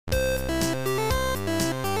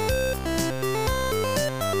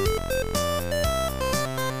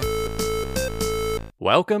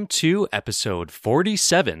Welcome to episode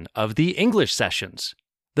 47 of the English Sessions,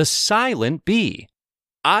 The Silent B.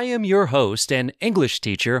 I am your host and English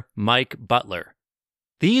teacher, Mike Butler.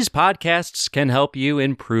 These podcasts can help you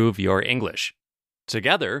improve your English.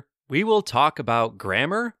 Together, we will talk about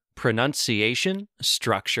grammar, pronunciation,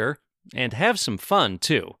 structure, and have some fun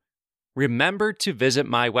too. Remember to visit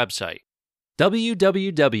my website,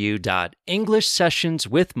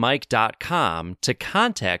 www.englishsessionswithmike.com, to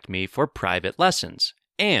contact me for private lessons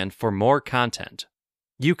and for more content.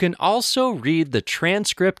 You can also read the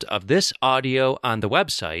transcript of this audio on the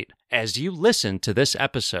website as you listen to this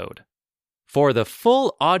episode. For the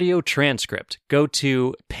full audio transcript, go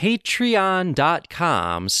to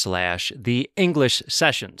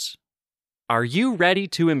patreon.com/theenglishsessions. Are you ready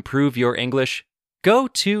to improve your English? Go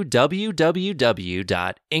to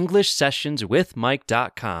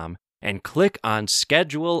www.englishsessionswithmike.com and click on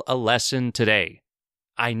Schedule a Lesson today.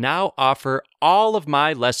 I now offer all of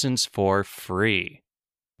my lessons for free.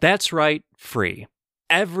 That's right, free.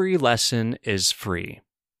 Every lesson is free.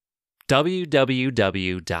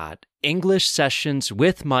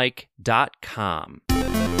 www.englishsessionswithmike.com.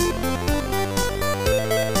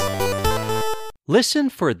 Listen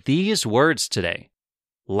for these words today.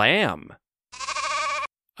 Lamb.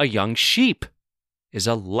 A young sheep is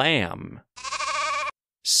a lamb.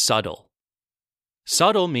 Subtle.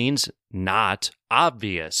 Subtle means not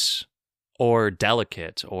obvious, or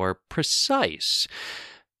delicate, or precise.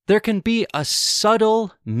 There can be a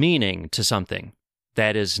subtle meaning to something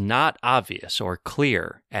that is not obvious or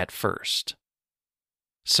clear at first.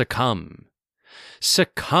 Succumb.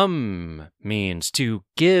 Succumb means to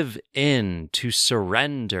give in, to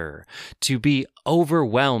surrender, to be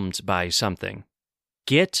overwhelmed by something.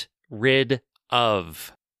 Get rid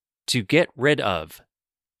of. To get rid of.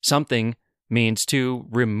 Something means to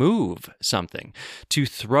remove something, to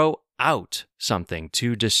throw out something,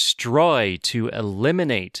 to destroy, to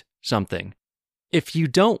eliminate something. If you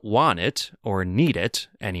don't want it or need it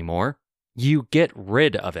anymore, you get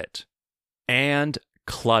rid of it. And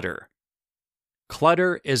clutter.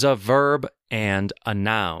 Clutter is a verb and a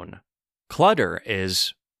noun. Clutter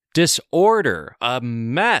is disorder, a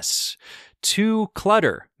mess. To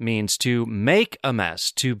clutter means to make a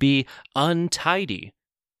mess, to be untidy.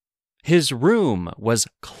 His room was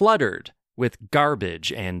cluttered with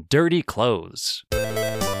garbage and dirty clothes.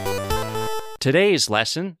 Today's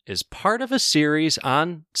lesson is part of a series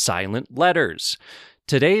on silent letters.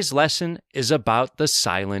 Today's lesson is about the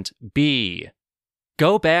silent B.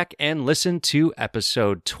 Go back and listen to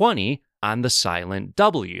episode 20 on the silent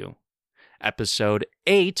W, episode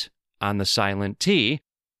 8 on the silent T,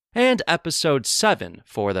 and episode 7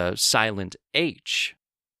 for the silent H.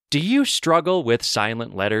 Do you struggle with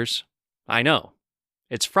silent letters? I know.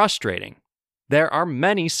 It's frustrating. There are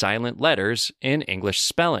many silent letters in English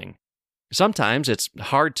spelling. Sometimes it's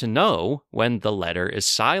hard to know when the letter is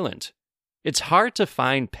silent. It's hard to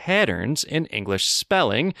find patterns in English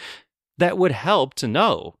spelling that would help to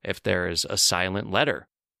know if there is a silent letter.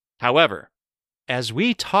 However, as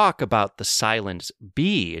we talk about the silent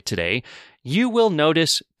B today, you will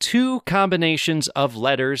notice two combinations of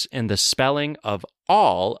letters in the spelling of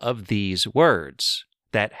all of these words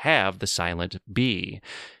that have the silent B.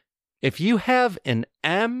 If you have an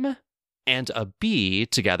M and a B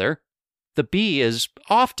together, the B is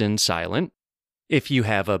often silent. If you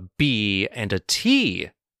have a B and a T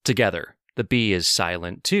together, the B is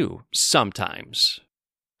silent too, sometimes.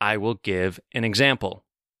 I will give an example.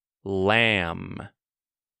 Lamb.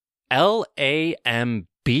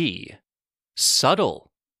 L-A-M-B.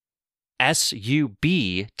 Subtle.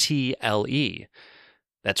 S-U-B-T-L-E.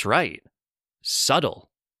 That's right.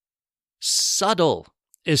 Subtle. Subtle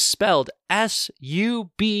is spelled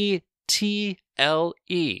S-U-B-T-L-E.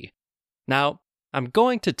 Now, I'm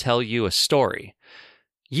going to tell you a story.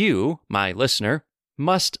 You, my listener,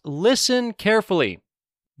 must listen carefully.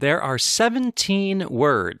 There are 17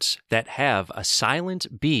 words that have a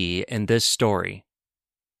silent B in this story.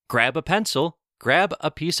 Grab a pencil, grab a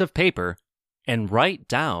piece of paper, and write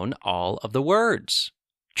down all of the words.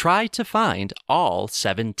 Try to find all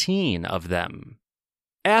 17 of them.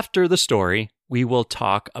 After the story, we will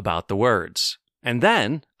talk about the words, and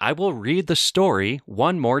then I will read the story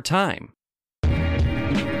one more time.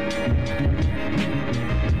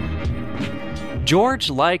 George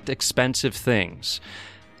liked expensive things.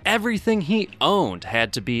 Everything he owned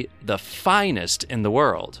had to be the finest in the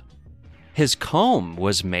world. His comb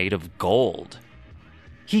was made of gold.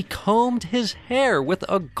 He combed his hair with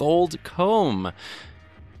a gold comb.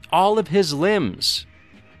 All of his limbs,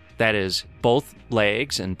 that is, both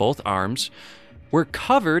legs and both arms, were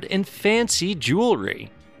covered in fancy jewelry.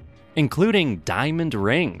 including diamond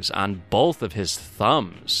rings on both of his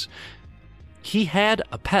thumbs. He had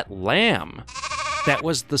a pet lamb that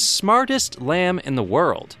was the smartest lamb in the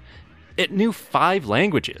world. It knew 5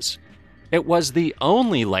 languages. It was the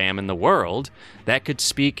only lamb in the world that could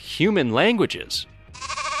speak human languages.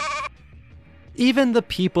 Even the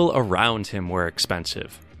people around him were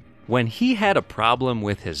expensive. When he had a problem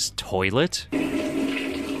with his toilet,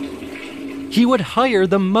 he would hire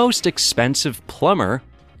the most expensive plumber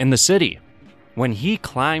in the city. When he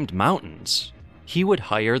climbed mountains, he would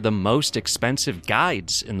hire the most expensive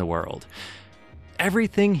guides in the world.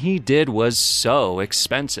 Everything he did was so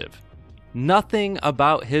expensive. Nothing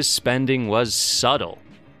about his spending was subtle.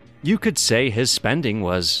 You could say his spending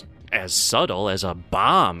was as subtle as a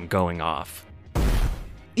bomb going off.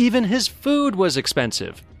 Even his food was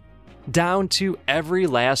expensive, down to every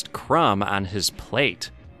last crumb on his plate.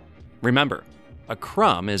 Remember, a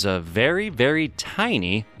crumb is a very, very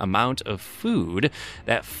tiny amount of food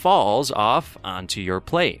that falls off onto your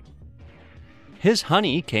plate. His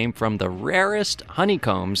honey came from the rarest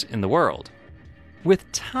honeycombs in the world.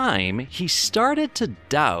 With time, he started to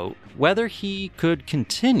doubt whether he could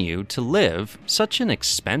continue to live such an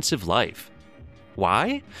expensive life.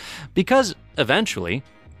 Why? Because eventually,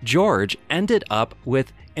 George ended up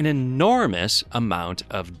with an enormous amount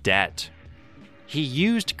of debt. He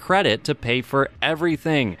used credit to pay for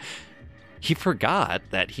everything. He forgot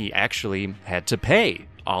that he actually had to pay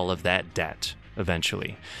all of that debt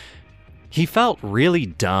eventually. He felt really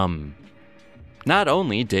dumb. Not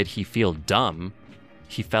only did he feel dumb,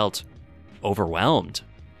 he felt overwhelmed.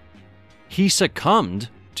 He succumbed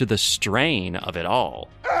to the strain of it all.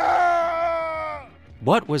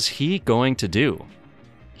 What was he going to do?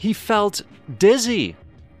 He felt dizzy.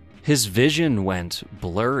 His vision went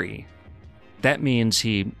blurry. That means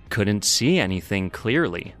he couldn't see anything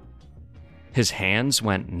clearly. His hands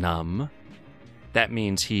went numb. That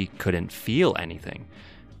means he couldn't feel anything.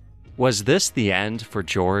 Was this the end for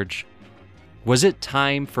George? Was it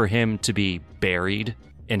time for him to be buried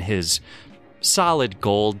in his solid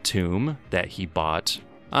gold tomb that he bought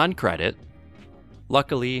on credit?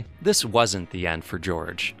 Luckily, this wasn't the end for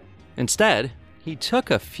George. Instead, he took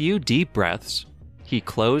a few deep breaths, he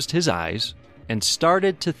closed his eyes, and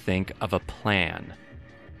started to think of a plan.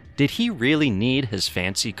 Did he really need his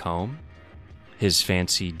fancy comb? His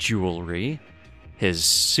fancy jewelry? His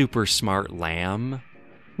super smart lamb?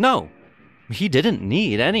 No, he didn't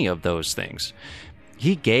need any of those things.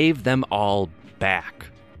 He gave them all back.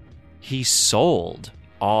 He sold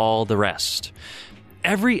all the rest.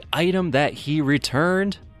 Every item that he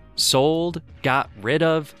returned, sold, got rid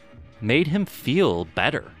of, made him feel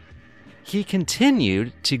better. He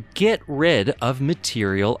continued to get rid of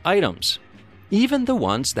material items, even the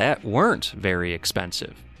ones that weren't very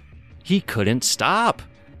expensive. He couldn't stop.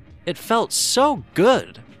 It felt so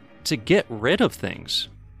good to get rid of things.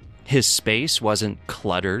 His space wasn't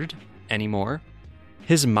cluttered anymore.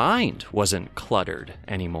 His mind wasn't cluttered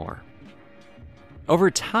anymore.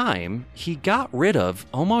 Over time, he got rid of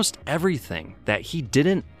almost everything that he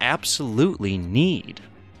didn't absolutely need.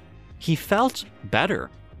 He felt better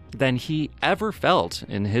than he ever felt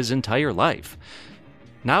in his entire life.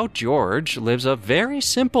 Now George lives a very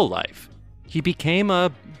simple life. He became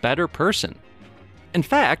a better person. In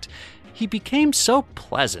fact, he became so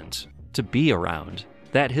pleasant to be around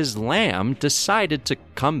that his lamb decided to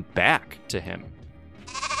come back to him,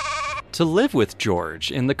 to live with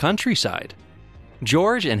George in the countryside.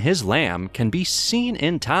 George and his lamb can be seen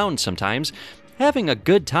in town sometimes, having a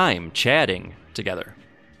good time chatting together.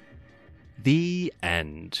 The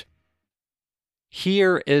end.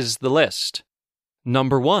 Here is the list.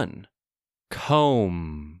 Number 1,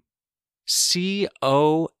 comb.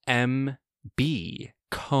 C-O-M-B,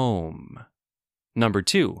 comb. Number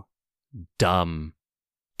 2, dumb.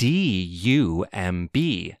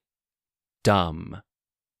 D-U-M-B, dumb.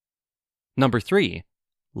 Number 3,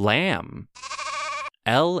 lamb.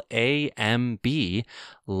 L-A-M-B,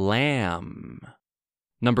 lamb.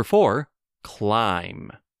 Number 4,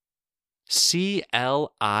 climb. C-L-I-M-B,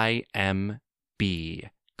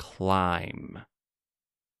 climb.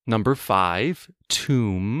 Number 5,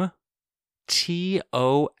 tomb.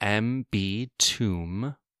 T-O-M-B,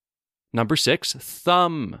 tomb. Number 6,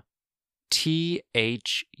 thumb. T-H-U-M-B,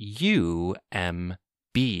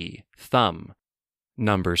 thumb.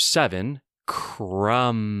 Number 7,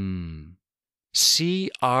 crumb. C-R-U-M-B,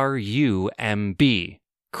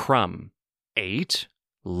 crumb. 8,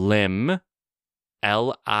 limb.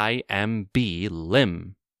 L-I-M-B,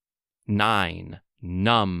 limb. 9,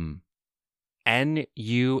 numb.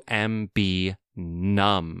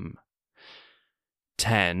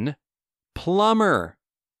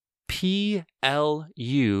 Plumber.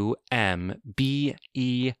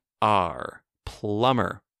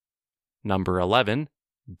 Plumber. Number 11,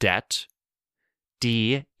 debt.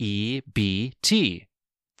 D-E-B-T.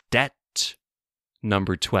 Debt.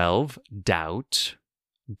 Number 12, doubt.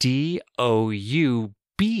 D-O-U-B-T.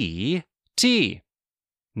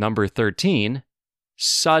 Number 13,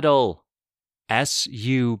 subtle.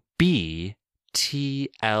 S-U-B-T-L-E.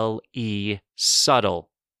 Subtle.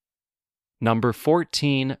 Number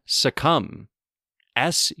 14, succumb.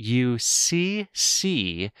 S-U-C-C-U-M-B.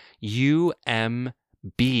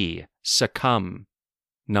 Succumb.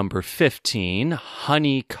 Number 15,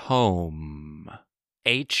 honeycomb.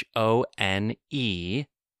 H-O-N-E-Y-C-O-M-B.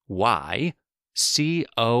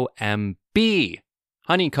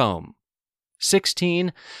 Honeycomb.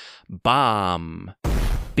 16, bomb.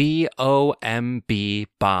 B-O-M-B.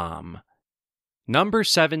 Bomb. Number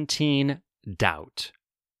 17, doubt.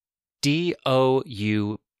 D-O-U-B-T.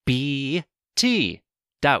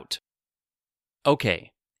 Doubt.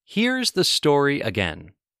 Okay, here's the story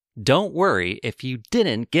again. Don't worry if you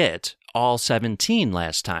didn't get all 17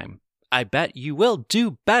 last time. I bet you will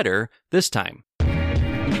do better this time.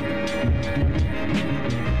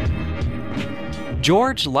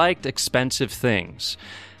 George liked expensive things.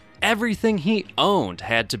 Everything he owned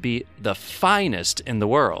had to be the finest in the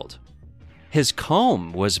world. His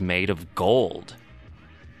comb was made of gold.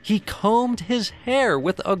 He combed his hair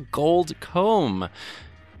with a gold comb.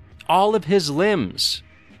 All of his limbs,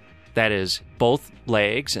 that is, both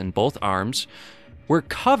legs and both arms, were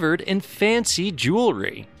covered in fancy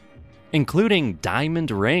jewelry, including diamond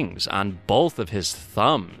rings on both of his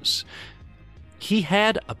thumbs. He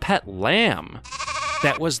had a pet lamb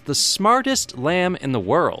that was the smartest lamb in the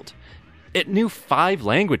world. It knew 5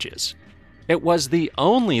 languages. It was the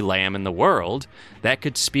only lamb in the world that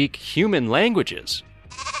could speak human languages.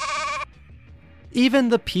 Even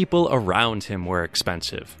the people around him were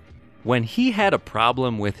expensive. When he had a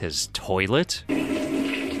problem with his toilet,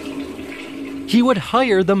 he would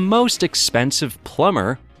hire the most expensive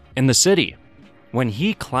plumber in the city. When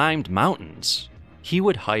he climbed mountains, he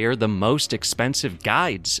would hire the most expensive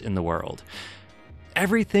guides in the world.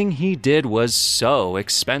 Everything he did was so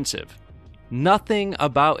expensive. Nothing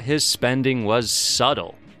about his spending was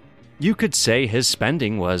subtle. You could say his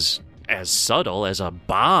spending was as subtle as a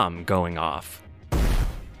bomb going off.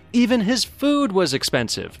 Even his food was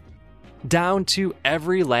expensive, down to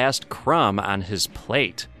every last crumb on his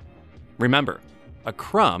plate. Remember, a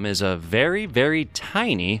crumb is a very, very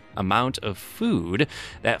tiny amount of food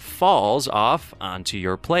that falls off onto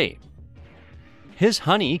your plate. His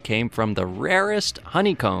honey came from the rarest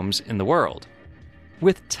honeycombs in the world.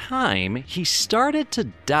 With time, he started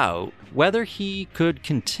to doubt whether he could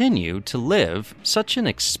continue to live such an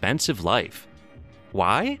expensive life.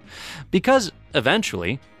 Why? Because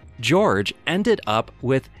eventually, George ended up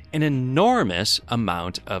with an enormous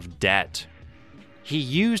amount of debt. He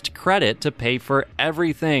used credit to pay for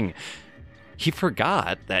everything. He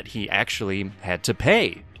forgot that he actually had to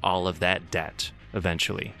pay all of that debt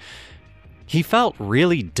eventually. He felt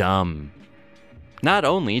really dumb. Not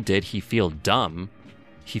only did he feel dumb,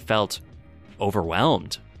 he felt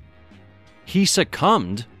overwhelmed. He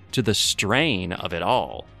succumbed to the strain of it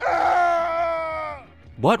all.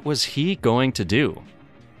 What was he going to do?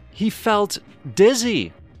 He felt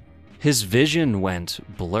dizzy. His vision went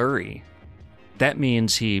blurry. That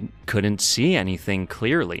means he couldn't see anything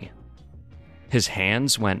clearly. His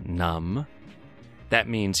hands went numb. That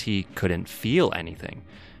means he couldn't feel anything.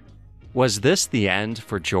 Was this the end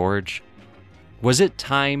for George? Was it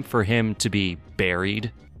time for him to be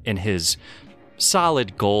buried in his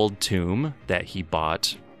solid gold tomb that he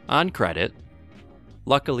bought on credit?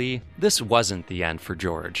 Luckily, this wasn't the end for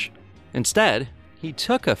George. Instead, he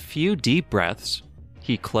took a few deep breaths,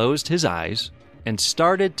 he closed his eyes, and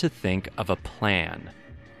started to think of a plan.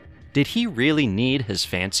 Did he really need his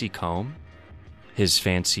fancy comb? His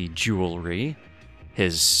fancy jewelry?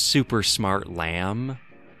 His super smart lamb?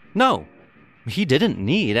 No, he didn't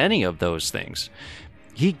need any of those things.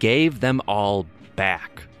 He gave them all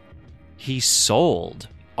back. He sold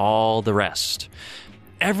all the rest.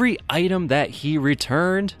 Every item that he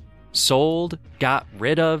returned, sold, got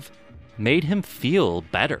rid of, made him feel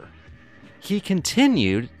better. He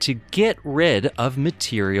continued to get rid of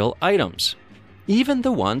material items, even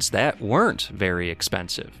the ones that weren't very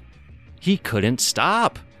expensive. He couldn't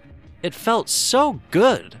stop. It felt so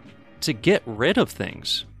good to get rid of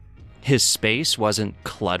things. His space wasn't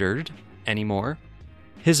cluttered anymore.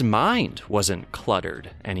 His mind wasn't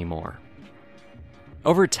cluttered anymore.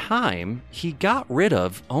 Over time, he got rid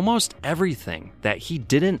of almost everything that he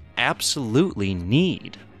didn't absolutely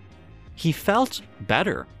need. He felt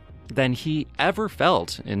better, than he ever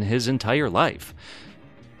felt in his entire life.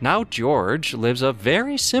 Now George lives a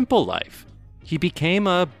very simple life. He became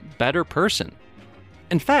a better person.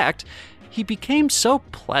 In fact, he became so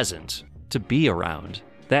pleasant to be around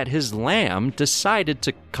that his lamb decided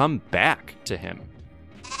to come back to him,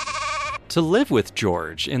 to live with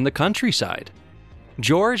George in the countryside.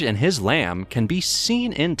 George and his lamb can be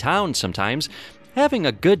seen in town sometimes, having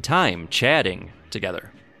a good time chatting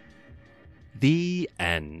together. The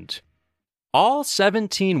end. All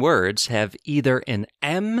 17 words have either an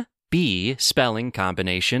MB spelling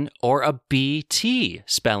combination or a BT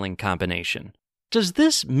spelling combination. Does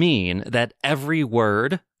this mean that every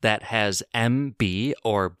word that has MB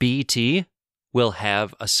or BT will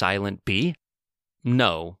have a silent B?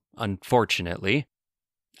 No, unfortunately.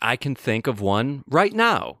 I can think of one right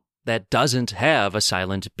now that doesn't have a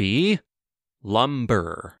silent B.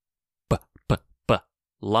 Lumber.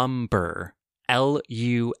 Lumber. Lumber.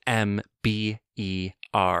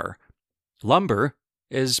 Lumber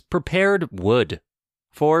is prepared wood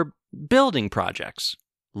for building projects.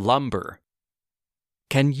 Lumber.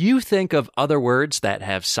 Can you think of other words that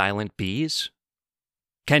have silent Bs?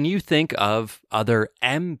 Can you think of other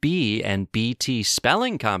MB and BT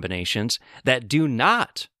spelling combinations that do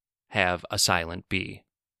not have a silent B?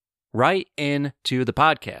 Write into the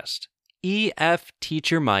podcast,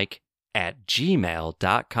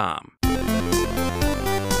 efteachermike@gmail.com.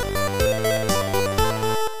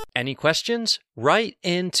 Any questions? Write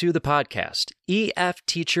into the podcast,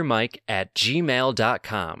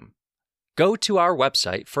 efteachermike@gmail.com. Go to our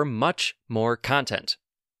website for much more content,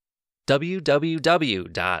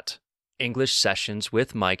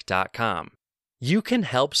 www.englishsessionswithmike.com. You can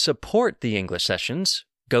help support the English Sessions.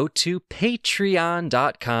 Go to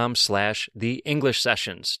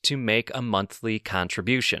patreon.com/theenglishsessions to make a monthly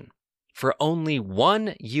contribution. For only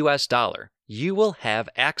 $1, you will have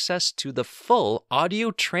access to the full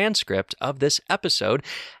audio transcript of this episode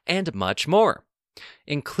and much more,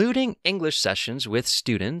 including English sessions with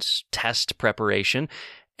students, test preparation,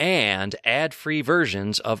 and ad-free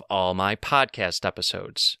versions of all my podcast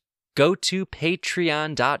episodes. Go to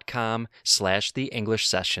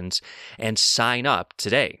patreon.com/theenglishsessions and sign up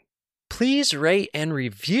today. Please rate and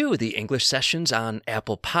review the English Sessions on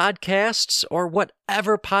Apple Podcasts or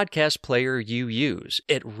whatever podcast player you use.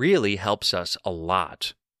 It really helps us a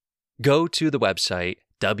lot. Go to the website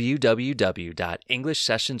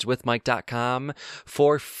www.englishsessionswithmike.com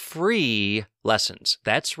for free lessons.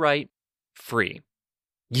 That's right, free.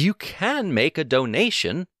 You can make a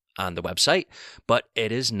donation on the website, but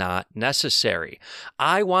it is not necessary.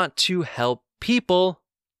 I want to help people.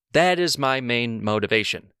 That is my main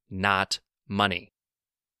motivation, not money.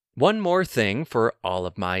 One more thing for all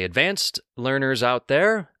of my advanced learners out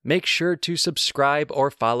there, make sure to subscribe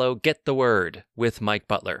or follow Get the Word with Mike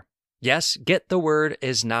Butler. Yes, Get the Word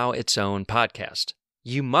is now its own podcast.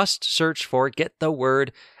 You must search for Get the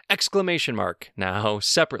Word ! Now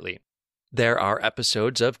separately. There are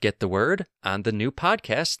episodes of Get the Word on the new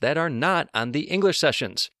podcasts that are not on the English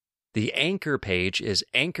Sessions. The Anchor page is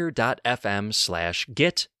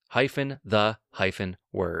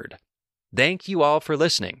anchor.fm/get-the-word. Thank you all for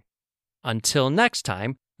listening. Until next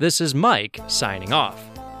time, this is Mike signing off.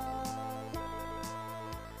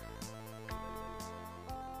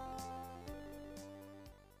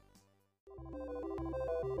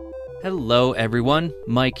 Hello everyone,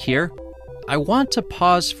 Mike here. I want to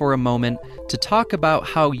pause for a moment to talk about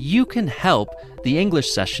how you can help the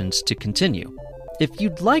English Sessions to continue. If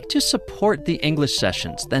you'd like to support the English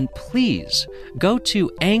Sessions, then please go to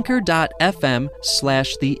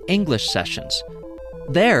anchor.fm/theenglishsessions.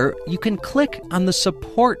 There, you can click on the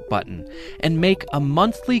support button and make a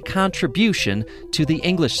monthly contribution to the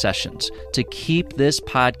English Sessions to keep this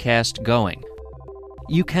podcast going.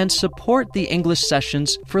 You can support the English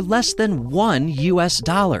Sessions for less than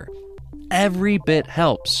 $1. Every bit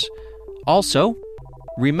helps. Also,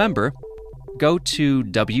 remember, go to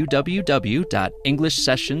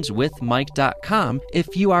www.englishsessionswithmike.com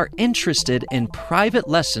if you are interested in private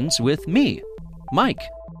lessons with me, Mike.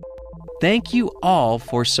 Thank you all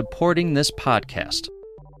for supporting this podcast.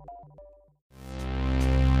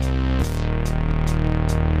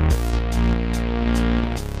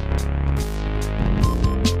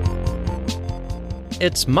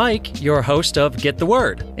 It's Mike, your host of Get the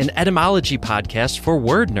Word, an etymology podcast for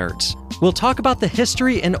word nerds. We'll talk about the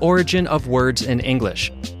history and origin of words in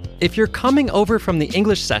English. If you're coming over from the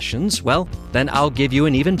English Sessions, well, then I'll give you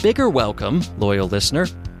an even bigger welcome, loyal listener.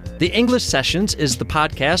 The English Sessions is the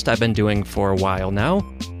podcast I've been doing for a while now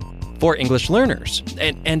for English learners,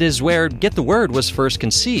 and is where Get the Word was first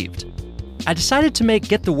conceived. I decided to make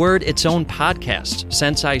Get the Word its own podcast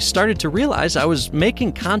since I started to realize I was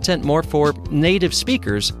making content more for native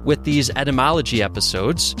speakers with these etymology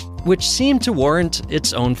episodes, which seemed to warrant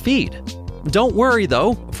its own feed. Don't worry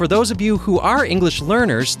though, for those of you who are English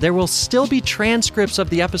learners, there will still be transcripts of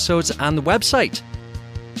the episodes on the website.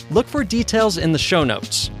 Look for details in the show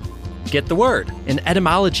notes. Get the Word, an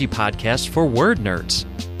etymology podcast for word nerds.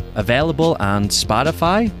 Available on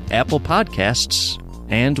Spotify, Apple Podcasts,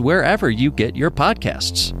 and wherever you get your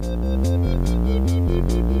podcasts.